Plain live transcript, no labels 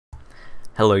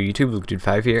Hello YouTube,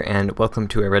 LukeDude5 here, and welcome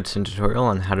to a redstone tutorial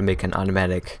on how to make an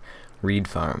automatic reed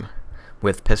farm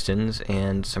with pistons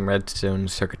and some redstone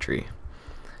circuitry.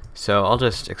 So I'll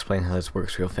just explain how this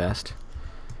works real fast.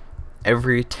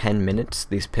 Every 10 minutes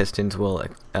these pistons will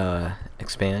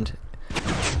expand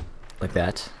like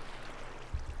that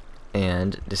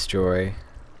and destroy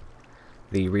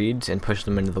the reeds and push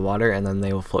them into the water, and then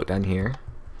they will float down here.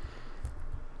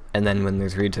 And then when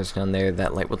there's reeds down there,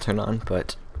 that light will turn on,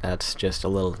 but that's just a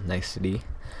little nicety.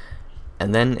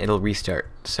 And then it'll restart.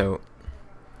 So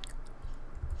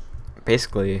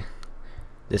basically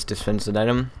this dispenses an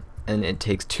item, and it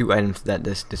takes 2 items that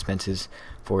this dispenses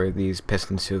for these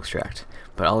pistons to extract.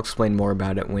 But I'll explain more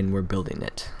about it when we're building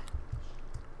it.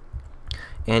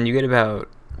 And you get about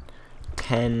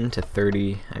 10 to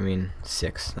 30, I mean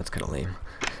 6, that's kinda lame.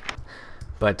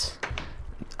 But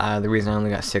the reason I only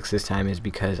got 6 this time is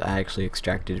because I actually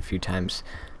extracted a few times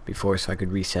before so I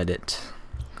could reset it.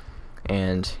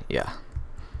 And yeah,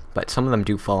 but some of them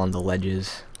do fall on the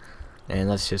ledges,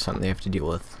 and that's just something they have to deal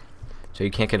with, so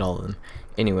you can't get all of them.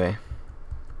 Anyway,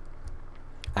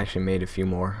 I actually made a few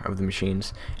more of the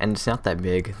machines, and it's not that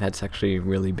big. That's actually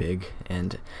really big,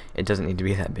 and it doesn't need to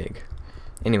be that big.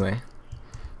 Anyway,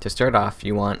 to start off,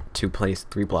 you want to place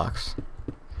 3 blocks,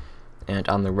 and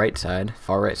on the right side,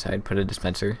 far right side, put a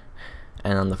dispenser,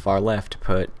 and on the far left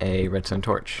put a redstone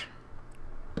torch.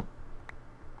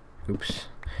 Oops.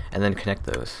 And then connect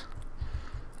those.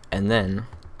 And then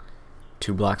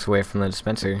 2 blocks away from the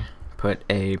dispenser, put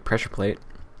a pressure plate,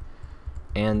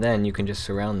 and then you can just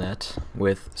surround that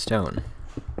with stone.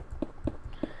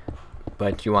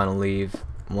 But you want to leave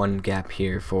 1 gap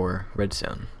here for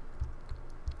redstone.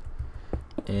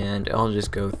 And I'll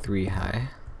just go 3 high.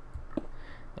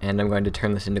 And I'm going to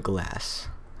turn this into glass,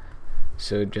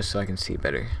 so just so I can see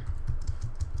better.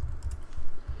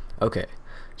 Okay,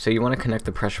 so you want to connect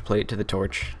the pressure plate to the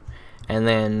torch, and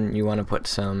then you want to put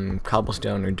some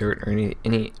cobblestone or dirt or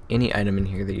any item in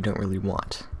here that you don't really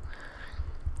want.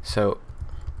 So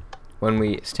when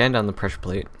we stand on the pressure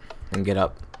plate and get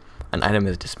up, an item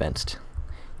is dispensed.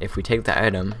 If we take that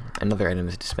item, another item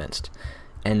is dispensed.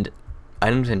 And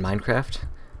items in Minecraft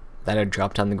that are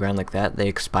dropped on the ground like that, they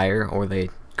expire or they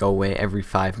go away every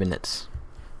 5 minutes.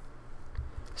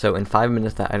 So in 5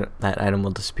 minutes that item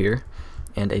will disappear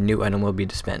and a new item will be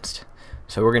dispensed.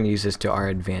 So we're going to use this to our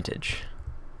advantage.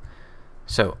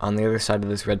 So on the other side of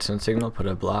this redstone signal, put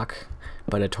a block,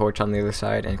 put a torch on the other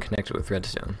side, and connect it with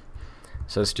redstone.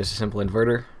 So it's just a simple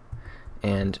inverter,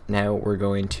 and now we're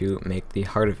going to make the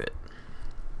heart of it.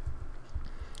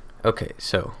 Okay,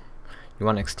 so you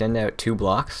want to extend out 2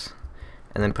 blocks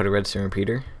and then put a redstone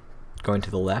repeater going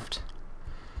to the left.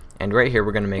 And right here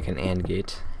we're going to make an AND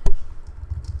gate,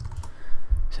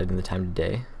 setting the time to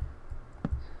day.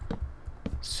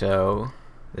 So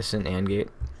this is an AND gate.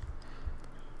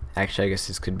 Actually, I guess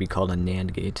this could be called a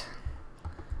NAND gate,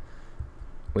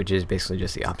 which is basically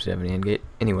just the opposite of an AND gate.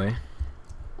 Anyway,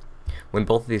 when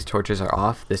both of these torches are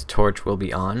off, this torch will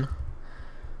be on.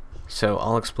 So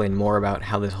I'll explain more about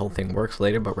how this whole thing works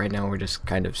later, but right now we're just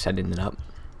kind of setting it up.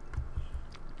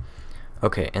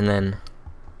 Okay, and then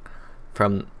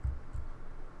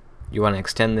you want to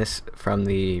extend this from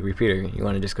the repeater. You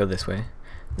want to just go this way,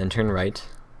 then turn right,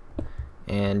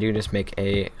 and you just make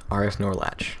a RS NOR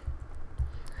latch.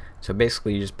 So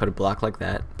basically you just put a block like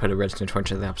that, put a redstone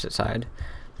torch at the opposite side,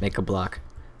 make a block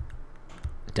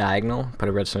diagonal, put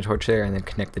a redstone torch there, and then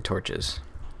connect the torches.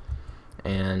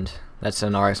 And that's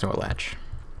an RS NOR latch.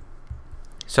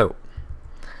 So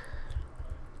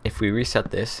if we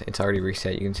reset this, it's already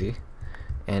reset, you can see,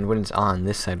 and when it's on,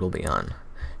 this side will be on.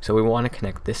 So we want to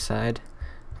connect this side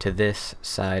to this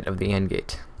side of the AND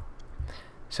gate.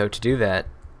 So to do that,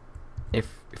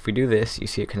 if we do this, you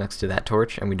see it connects to that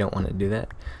torch, and we don't want to do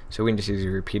that. So we can just use a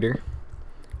repeater,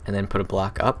 and then put a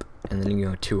block up, and then you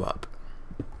go 2 up.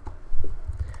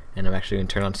 And I'm actually going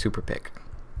to turn on super pick.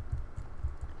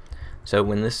 So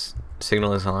when this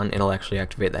signal is on, it'll actually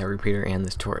activate that repeater and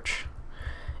this torch.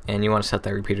 And you want to set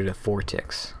that repeater to 4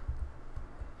 ticks.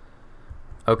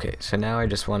 Okay, so now I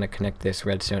just want to connect this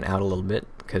redstone out a little bit,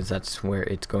 because that's where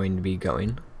it's going to be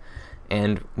going.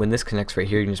 And when this connects right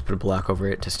here, you can just put a block over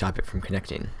it to stop it from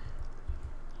connecting.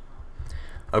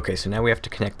 Okay, so now we have to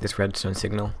connect this redstone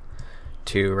signal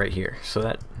to right here. So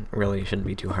that really shouldn't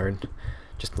be too hard.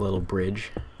 Just a little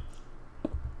bridge,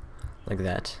 like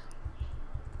that.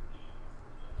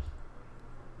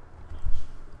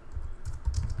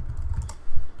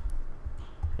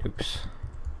 Oops.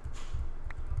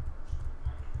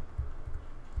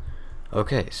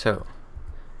 Okay, so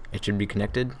it should be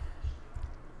connected,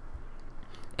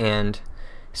 and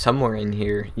somewhere in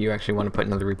here you actually want to put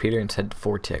another repeater and set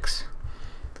 4 ticks.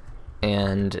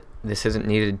 and this isn't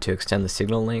needed to extend the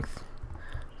signal length,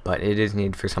 but it is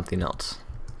needed for something else.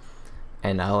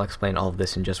 And I'll explain all of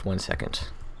this in just 1 second.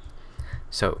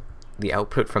 So the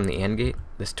output from the AND gate,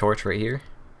 this torch right here,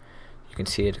 you can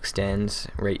see it extends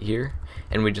right here,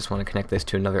 and we just want to connect this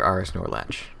to another RS NOR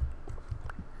latch.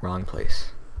 Wrong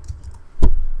place.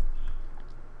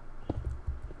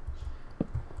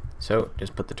 So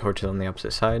just put the torches on the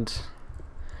opposite sides,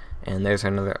 and there's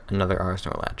another RS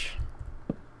NOR latch.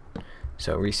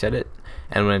 So reset it,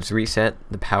 and when it's reset,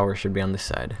 the power should be on this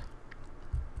side.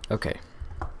 Okay.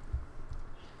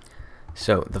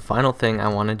 So the final thing I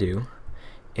want to do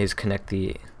is connect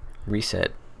the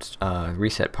reset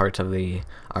parts of the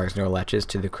RS NOR latches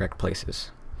to the correct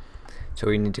places. So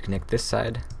we need to connect this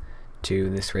side to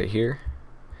this right here,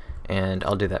 and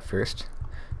I'll do that first.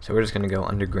 So we're just going to go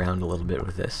underground a little bit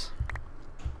with this,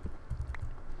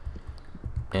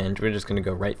 and we're just going to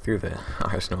go right through the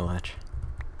RS NOR latch,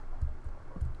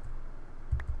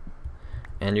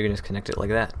 and you can just connect it like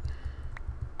that.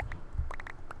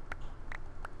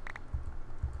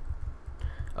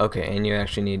 Okay, and you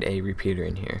actually need a repeater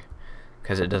in here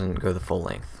because it doesn't go the full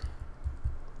length.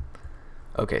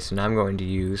 Okay, so now I'm going to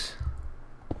use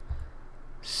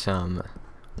some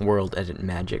world edit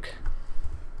magic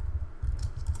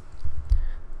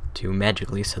to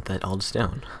magically set that all to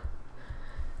stone.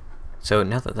 So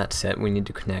now that that's set, we need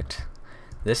to connect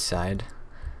this side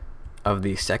of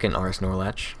the second RS NOR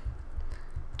latch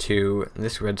to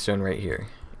this redstone right here,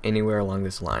 anywhere along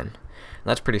this line. And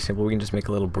that's pretty simple. We can just make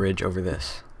a little bridge over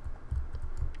this.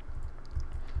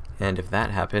 And if that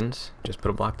happens, just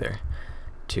put a block there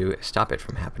to stop it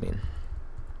from happening.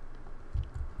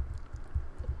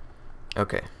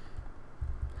 Okay.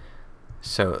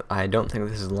 So I don't think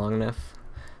this is long enough,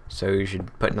 so you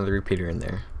should put another repeater in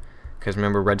there. Because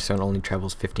remember, redstone only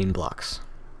travels 15 blocks.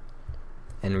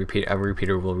 And a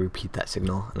repeater will repeat that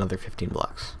signal another 15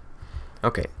 blocks.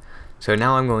 Okay, so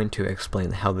now I'm going to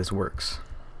explain how this works.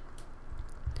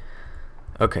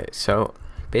 Okay, so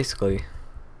basically,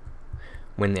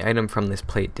 when the item from this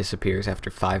plate disappears after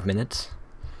 5 minutes,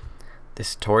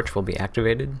 this torch will be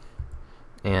activated,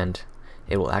 and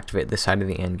it will activate this side of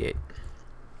the AND gate,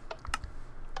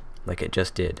 like it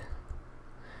just did.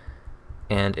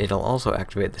 And it'll also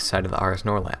activate this side of the RS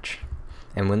NOR latch.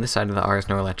 And when this side of the RS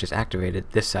NOR latch is activated,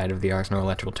 this side of the RS NOR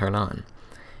latch will turn on.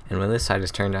 And when this side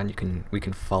is turned on, we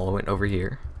can follow it over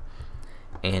here,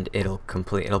 and it'll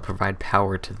provide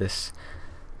power to this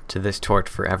torch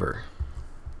forever.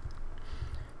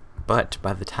 But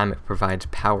by the time it provides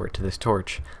power to this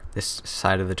torch, this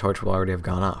side of the torch will already have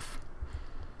gone off.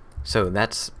 So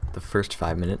that's the first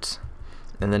 5 minutes,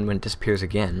 and then when it disappears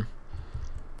again,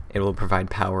 it will provide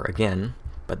power again,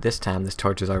 but this time this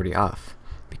torch is already off,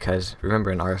 because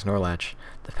remember, in RS NOR latch,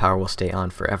 the power will stay on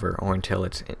forever or until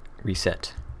it's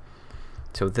reset.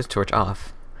 So with this torch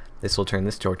off, this will turn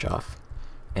this torch off,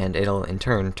 and it'll in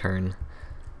turn turn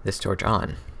this torch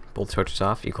on. Both torches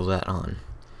off equals that on.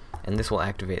 And this will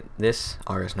activate this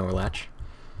RS NOR latch,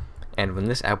 and when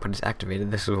this output is activated,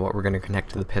 this is what we're going to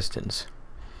connect to the pistons.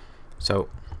 So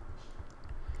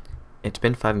it's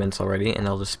been 5 minutes already, and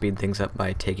I'll just speed things up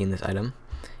by taking this item,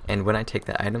 and when I take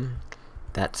that item,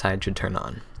 that side should turn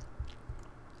on.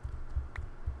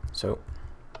 So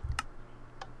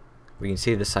we can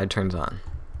see this side turns on,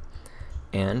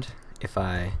 and if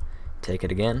I take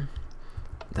it again,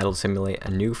 that'll simulate a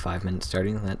new 5 minutes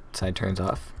starting. That side turns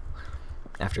off.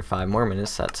 After 5 more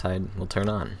minutes, that side will turn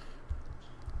on.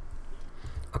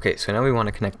 Okay, so now we want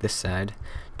to connect this side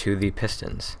to the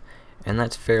pistons, and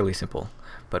that's fairly simple.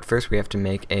 But first we have to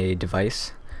make a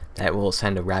device that will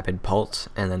send a rapid pulse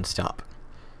and then stop,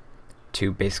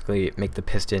 to basically make the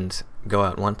pistons go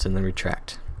out once and then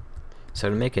retract. So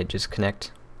to make it, just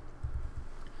connect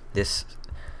this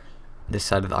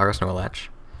side of the RS NOR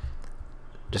latch,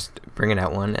 just bring it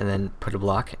out one, and then put a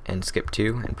block, and skip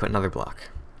 2, and put another block.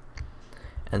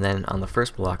 And then on the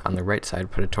first block on the right side,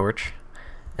 put a torch,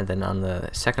 and then on the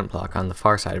second block on the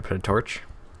far side, put a torch,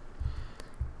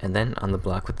 and then on the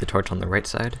block with the torch on the right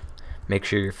side, make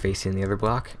sure you're facing the other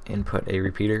block, and put a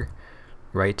repeater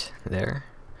right there,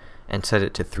 and set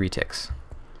it to 3 ticks.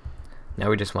 Now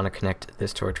we just want to connect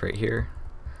this torch right here,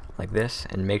 like this,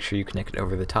 and make sure you connect it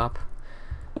over the top,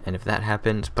 and if that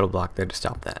happens, put a block there to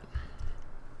stop that.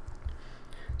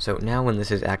 So now when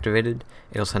this is activated,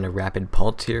 it'll send a rapid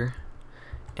pulse here,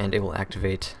 and it will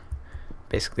activate,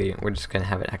 basically we're just going to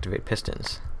have it activate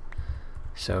pistons.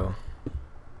 So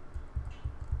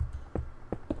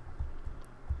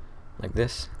like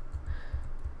this.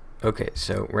 Okay,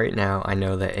 so right now I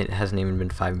know that it hasn't even been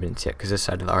 5 minutes yet because this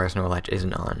side of the RS NOR latch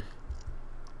isn't on.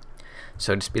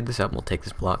 So to speed this up, we'll take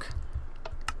this block,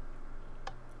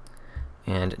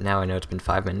 And now I know it's been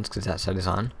 5 minutes because that side is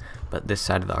on, but this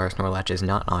side of the RS NOR latch is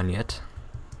not on yet.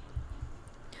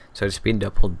 So to speed it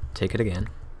up, we'll take it again,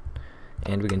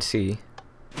 and we can see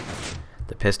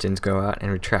the pistons go out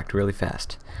and retract really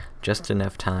fast, just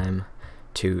enough time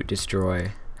to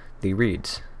destroy the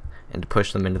reeds and to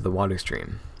push them into the water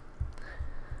stream.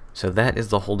 So that is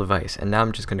the whole device, and now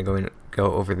I'm just going to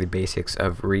go over the basics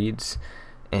of reeds,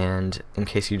 and in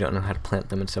case you don't know how to plant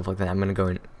them and stuff like that, I'm going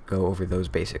to go over those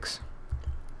basics.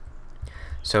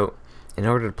 So in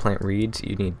order to plant reeds,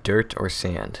 you need dirt or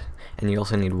sand, and you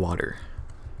also need water.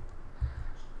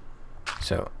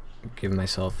 So give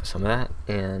myself some of that,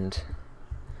 and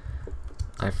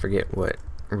I forget what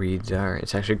reeds are.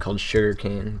 It's actually called sugar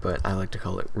cane, but I like to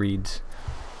call it reeds.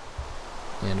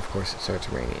 And of course it starts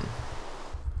raining.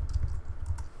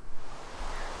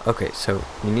 Okay, so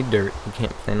you need dirt. You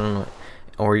can't plant on it,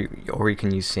 or you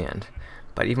can use sand.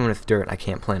 But even with dirt, I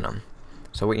can't plant them.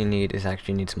 So what you need is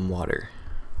actually need some water.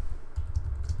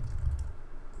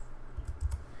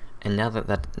 And now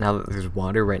that there's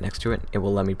water right next to it, it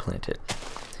will let me plant it.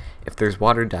 If there's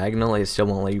water diagonal, it still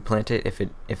won't let you plant it.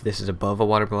 If this is above a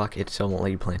water block, it still won't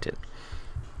let you plant it.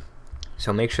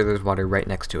 So make sure there's water right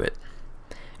next to it,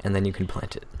 and then you can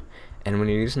plant it. And when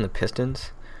you're using the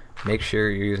pistons, make sure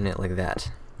you're using it like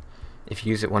that. If you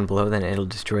use it one below, then it'll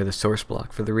destroy the source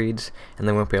block for the reeds, and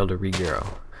they won't be able to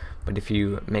regrow. But if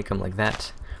you make them like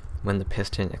that, when the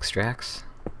piston extracts,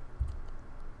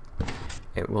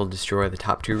 it will destroy the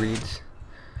top 2 reeds,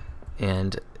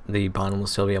 and the bottom will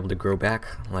still be able to grow back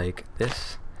like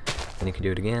this. And you can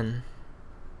do it again.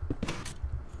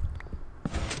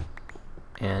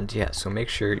 And yeah, so make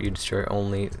sure you destroy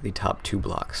only the top 2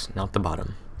 blocks, not the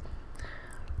bottom.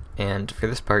 And for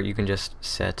this part, you can just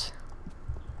set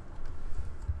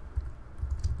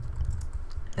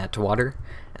that to water,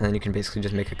 and then you can basically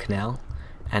just make a canal,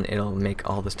 and it'll make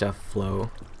all the stuff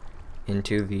flow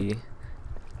into the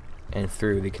and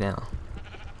through the canal.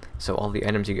 So all the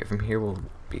items you get from here will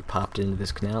be popped into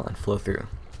this canal and flow through.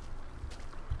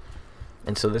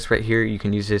 And so this right here, you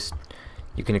can use this,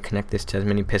 you can connect this to as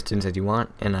many pistons as you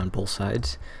want, and on both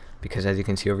sides, because as you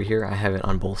can see over here, I have it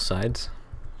on both sides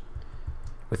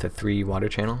with a 3 water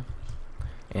channel,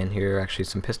 and here are actually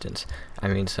some pistons,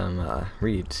 some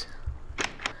reeds.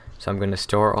 So I'm going to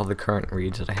store all the current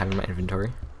reeds that I have in my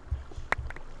inventory,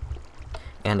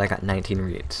 and I got 19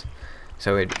 reeds.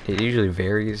 So it usually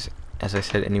varies, as I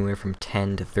said, anywhere from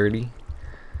 10 to 30.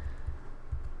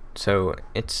 So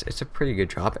it's a pretty good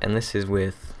drop, and this is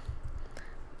with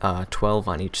 12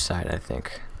 on each side, I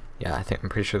think. Yeah, I'm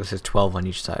pretty sure this is 12 on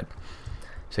each side.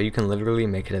 So you can literally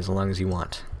make it as long as you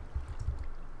want,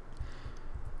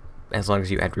 as long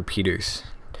as you add repeaters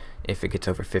if it gets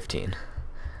over 15.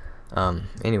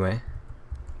 Anyway,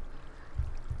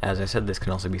 as I said, this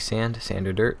can also be sand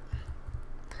or dirt,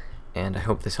 and I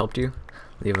hope this helped you.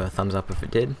 Leave a thumbs up if it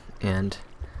did, and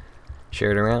share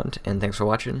it around, and thanks for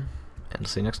watching, and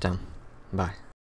see you next time. Bye.